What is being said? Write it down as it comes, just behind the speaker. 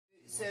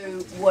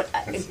So what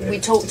we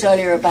talked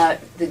earlier about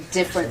the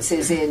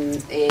differences in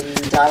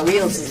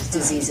diarrheal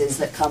diseases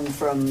that come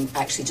from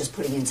actually just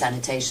putting in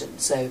sanitation.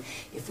 So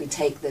if we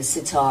take the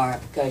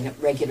sitar going at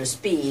regular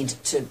speed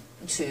to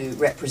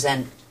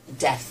represent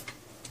death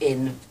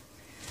in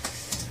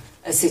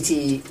a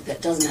city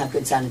that doesn't have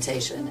good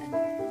sanitation.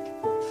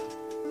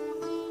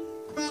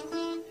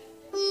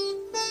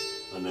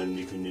 And then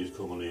you can use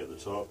Kumali at the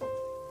top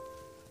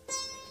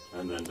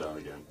and then down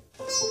again.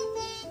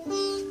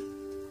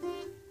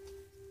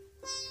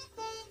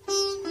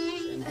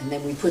 And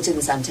then we put in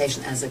the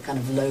sanitation as a kind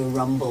of low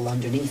rumble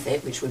underneath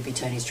it, which would be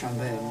Tony's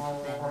trombone.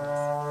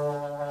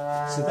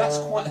 So that's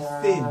quite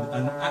a thin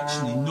and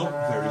actually not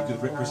very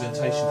good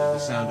representation of the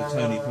sound of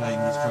Tony playing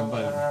his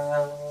trombone.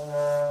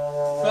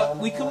 But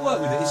we can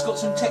work with it. It's got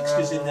some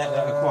textures in there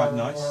that are quite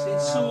nice.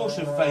 It's sort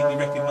of vaguely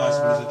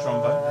recognisable as a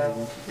trombone.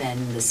 And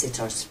then the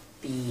sitar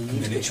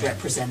speed, which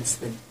represents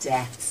the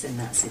deaths in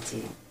that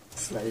city,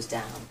 slows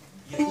down.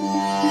 Yeah.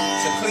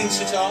 So clean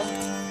sitar.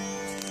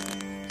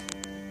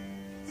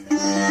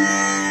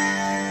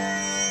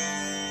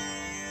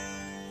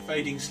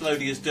 Fading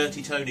slowly as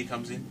Dirty Tony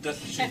comes in.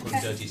 Dirty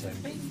Tony.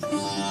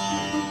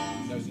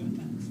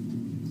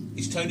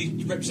 Is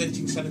Tony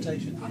representing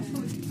sanitation?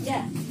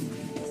 Yeah.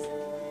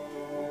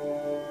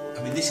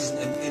 I mean, this isn't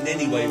in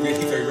any way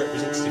really very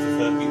representative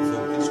of a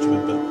beautiful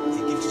instrument, but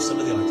it gives you some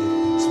of the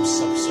idea. Some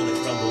subsonic